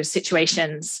harms those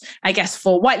situations? I guess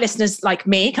for white listeners like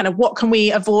me, kind of what can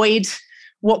we avoid?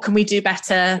 What can we do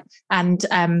better? And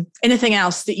anything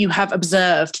else that you have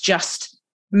observed just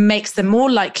makes them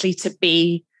more likely to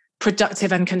be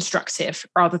productive and constructive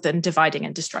rather than dividing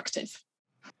and destructive?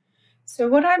 So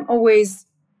what I'm always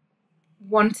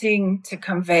wanting to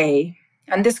convey,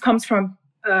 and this comes from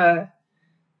a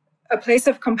place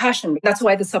of compassion. That's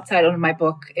why the subtitle of my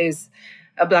book is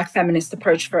A Black Feminist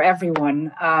Approach for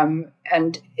Everyone.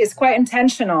 And it's quite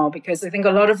intentional, because I think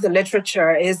a lot of the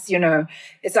literature is,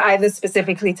 it's either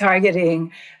specifically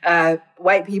targeting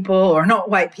white people or not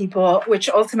white people, which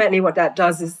ultimately what that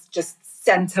does is just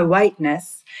center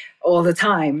whiteness all the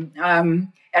time.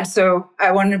 And so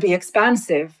I want to be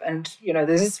expansive, and,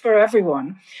 this is for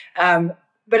everyone.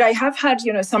 But I have had,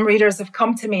 some readers have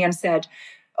come to me and said,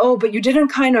 oh, but you didn't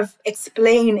kind of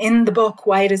explain in the book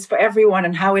why it is for everyone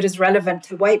and how it is relevant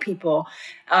to white people.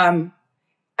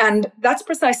 And that's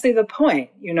precisely the point,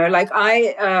 like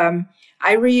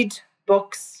I read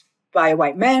books by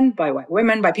white men, by white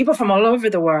women, by people from all over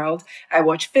the world. I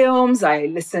watch films, I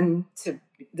listen to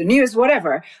the news,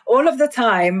 whatever. All of the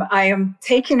time, I am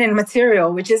taking in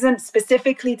material which isn't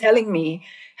specifically telling me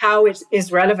how it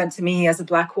is relevant to me as a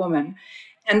Black woman.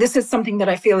 And this is something that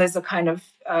I feel is a kind of,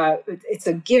 it's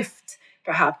a gift,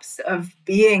 perhaps, of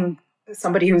being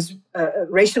somebody who's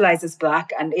racialized as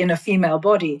Black and in a female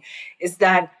body, is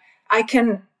that I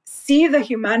can see the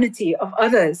humanity of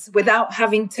others without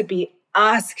having to be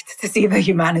asked to see the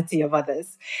humanity of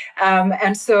others.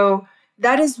 And so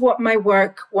that is what my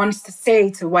work wants to say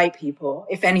to white people,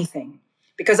 if anything,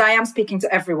 because I am speaking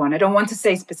to everyone. I don't want to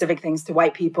say specific things to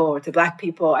white people or to Black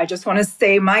people. I just want to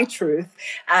say my truth,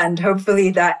 and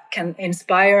hopefully that can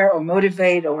inspire or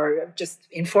motivate or just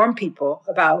inform people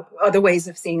about other ways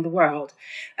of seeing the world.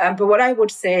 But what I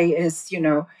would say is,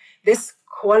 this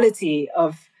quality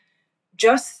of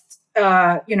just,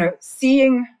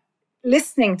 seeing,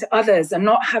 listening to others and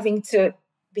not having to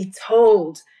be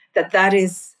told that that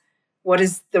is what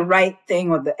is the right thing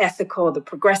or the ethical, the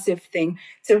progressive thing,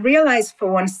 to realize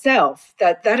for oneself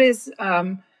that that is,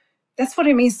 that's what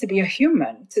it means to be a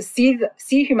human, to see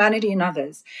humanity in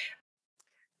others.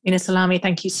 Minna Salami,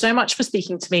 thank you so much for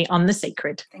speaking to me on The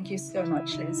Sacred. Thank you so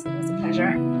much, Liz. It was a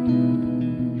pleasure.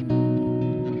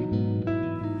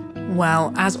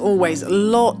 Well, as always,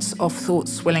 lots of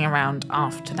thoughts swirling around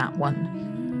after that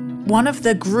one. One of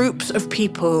the groups of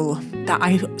people that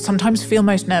I sometimes feel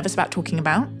most nervous about talking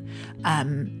about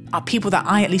are people that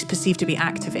I at least perceive to be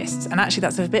activists. And actually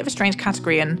that's a bit of a strange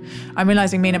category, and I'm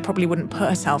realising Minna probably wouldn't put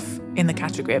herself in the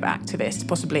category of activist,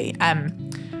 possibly.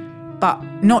 But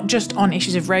not just on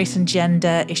issues of race and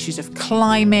gender, issues of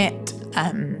climate.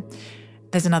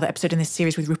 There's another episode in this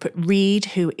series with Rupert Reed,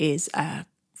 who is a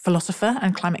philosopher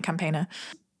and climate campaigner.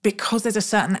 Because there's a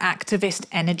certain activist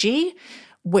energy,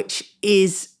 which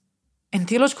is, in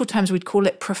theological terms, we'd call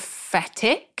it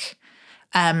prophetic,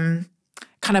 kind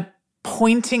of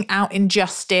pointing out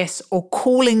injustice or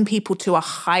calling people to a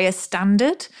higher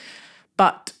standard.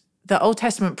 But the Old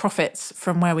Testament prophets,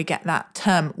 from where we get that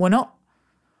term, were not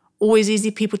always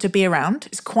easy people to be around.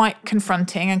 It's quite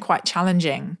confronting and quite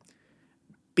challenging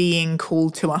being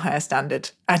called to a higher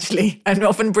standard, actually, and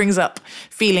often brings up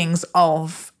feelings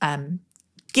of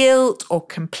guilt or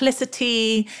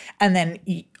complicity, and then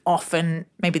often,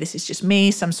 maybe this is just me,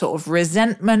 some sort of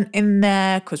resentment in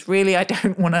there, because really I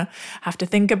don't want to have to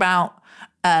think about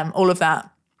all of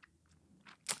that.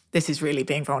 This is really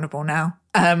being vulnerable now.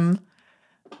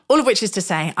 All of which is to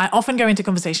say, I often go into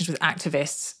conversations with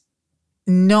activists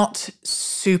not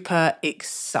super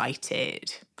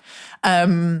excited.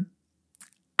 And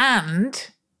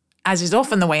as is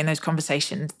often the way in those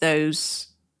conversations, those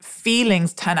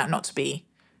feelings turn out not to be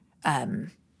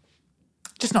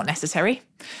just not necessary.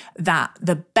 That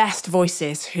the best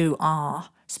voices who are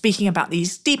speaking about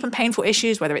these deep and painful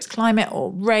issues, whether it's climate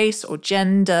or race or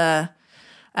gender,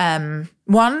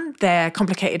 one, they're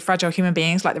complicated, fragile human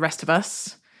beings like the rest of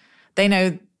us. They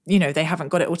know, they haven't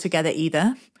got it all together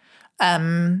either.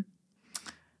 And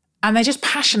they're just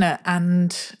passionate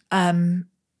and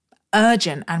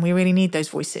urgent, and we really need those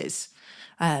voices.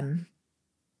 And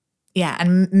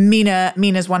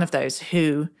Minna's one of those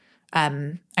who,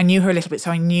 I knew her a little bit,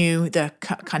 so I knew the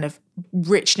kind of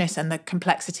richness and the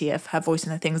complexity of her voice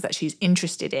and the things that she's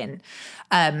interested in.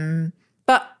 And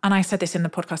I said this in the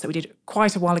podcast that we did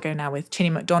quite a while ago now with Chinny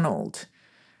MacDonald,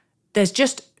 there's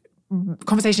just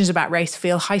conversations about race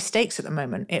feel high stakes at the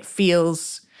moment. It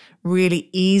feels really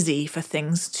easy for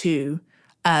things to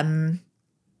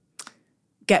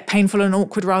get painful and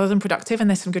awkward rather than productive, and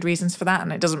there's some good reasons for that,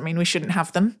 and it doesn't mean we shouldn't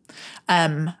have them.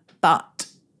 But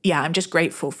yeah, I'm just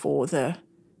grateful for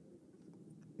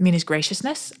Minna's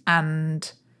graciousness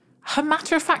and her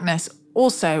matter-of-factness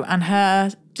also, and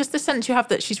her, just the sense you have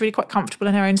that she's really quite comfortable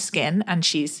in her own skin, and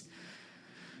she's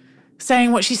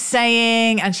saying what she's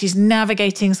saying, and she's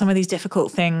navigating some of these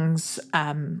difficult things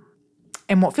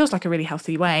in what feels like a really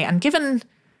healthy way. And given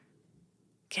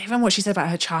what she said about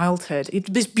her childhood,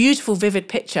 this beautiful, vivid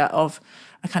picture of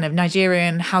a kind of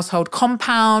Nigerian household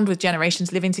compound with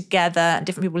generations living together and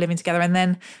different people living together, and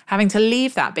then having to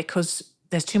leave that because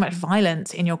there's too much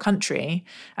violence in your country,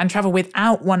 and travel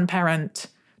without one parent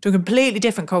to a completely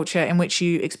different culture in which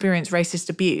you experience racist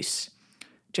abuse,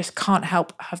 just can't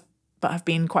help but have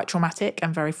been quite traumatic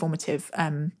and very formative.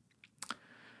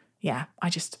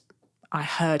 I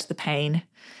heard the pain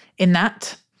in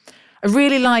that. I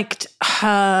really liked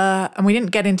her, and we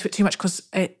didn't get into it too much because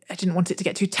I didn't want it to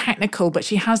get too technical, but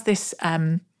she has this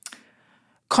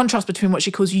contrast between what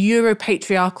she calls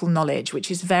Euro-patriarchal knowledge,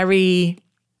 which is very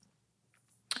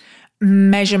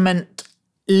measurement,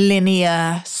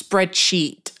 linear,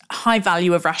 spreadsheet, high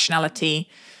value of rationality,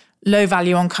 low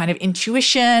value on kind of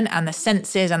intuition and the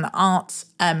senses and the arts,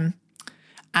 and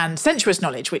sensuous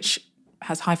knowledge, which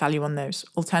has high value on those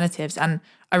alternatives. And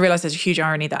I realise there's a huge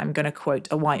irony that I'm going to quote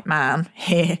a white man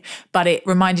here, but it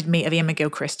reminded me of Ian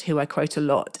McGilchrist, who I quote a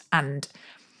lot, and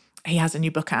he has a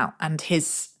new book out, and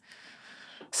his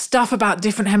stuff about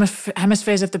different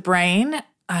hemispheres of the brain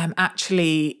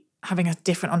actually having a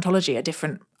different ontology, a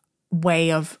different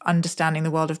way of understanding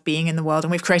the world, of being in the world.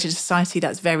 And we've created a society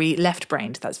that's very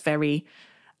left-brained, that's very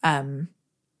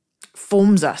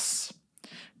forms us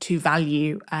to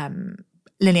value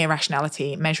linear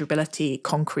rationality, measurability,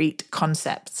 concrete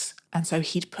concepts. And so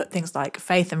he'd put things like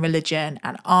faith and religion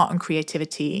and art and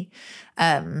creativity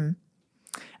and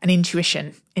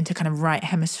intuition into kind of right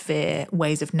hemisphere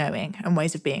ways of knowing and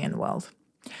ways of being in the world.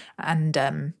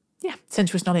 And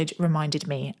sensuous knowledge reminded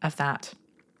me of that.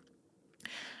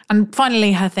 And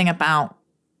finally, her thing about,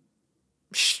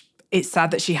 it's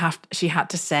sad that she had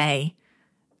to say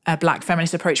a Black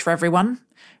feminist approach for everyone,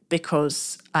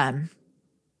 because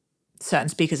certain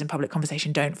speakers in public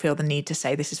conversation don't feel the need to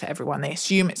say this is for everyone. They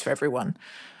assume it's for everyone.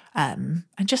 And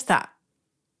just that,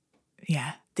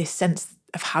 this sense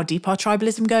of how deep our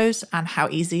tribalism goes and how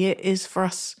easy it is for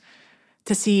us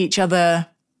to see each other,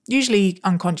 usually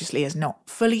unconsciously, as not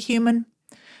fully human,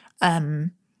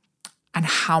 and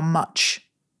how much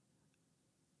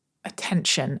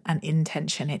attention and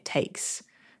intention it takes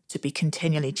to be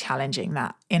continually challenging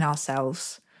that in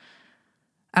ourselves.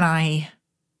 And I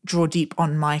draw deep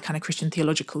on my kind of Christian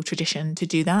theological tradition to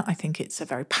do that. I think it's a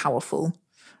very powerful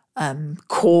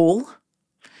call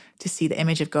to see the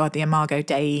image of God, the Imago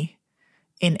Dei,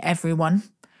 in everyone.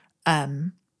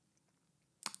 But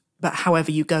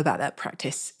however you go about that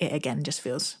practice, it again just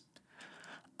feels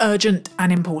urgent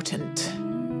and important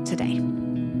today.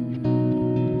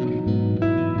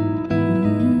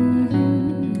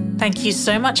 Thank you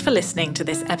so much for listening to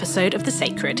this episode of The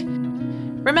Sacred.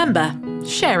 Remember,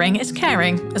 sharing is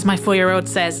caring, as my 4-year-old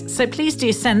says, so please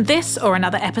do send this or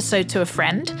another episode to a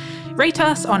friend, rate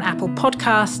us on Apple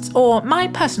Podcasts, or my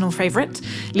personal favourite,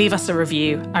 leave us a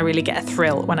review. I really get a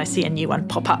thrill when I see a new one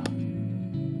pop up.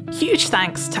 Huge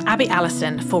thanks to Abby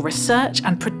Allison for research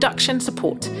and production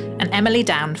support, and Emily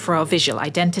Down for our visual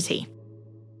identity.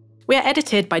 We are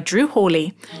edited by Drew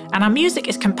Hawley, and our music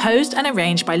is composed and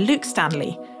arranged by Luke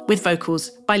Stanley, with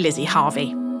vocals by Lizzie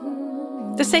Harvey.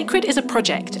 The Sacred is a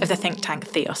project of the think tank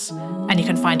Theos, and you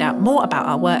can find out more about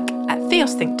our work at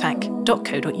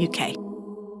theosthinktank.co.uk.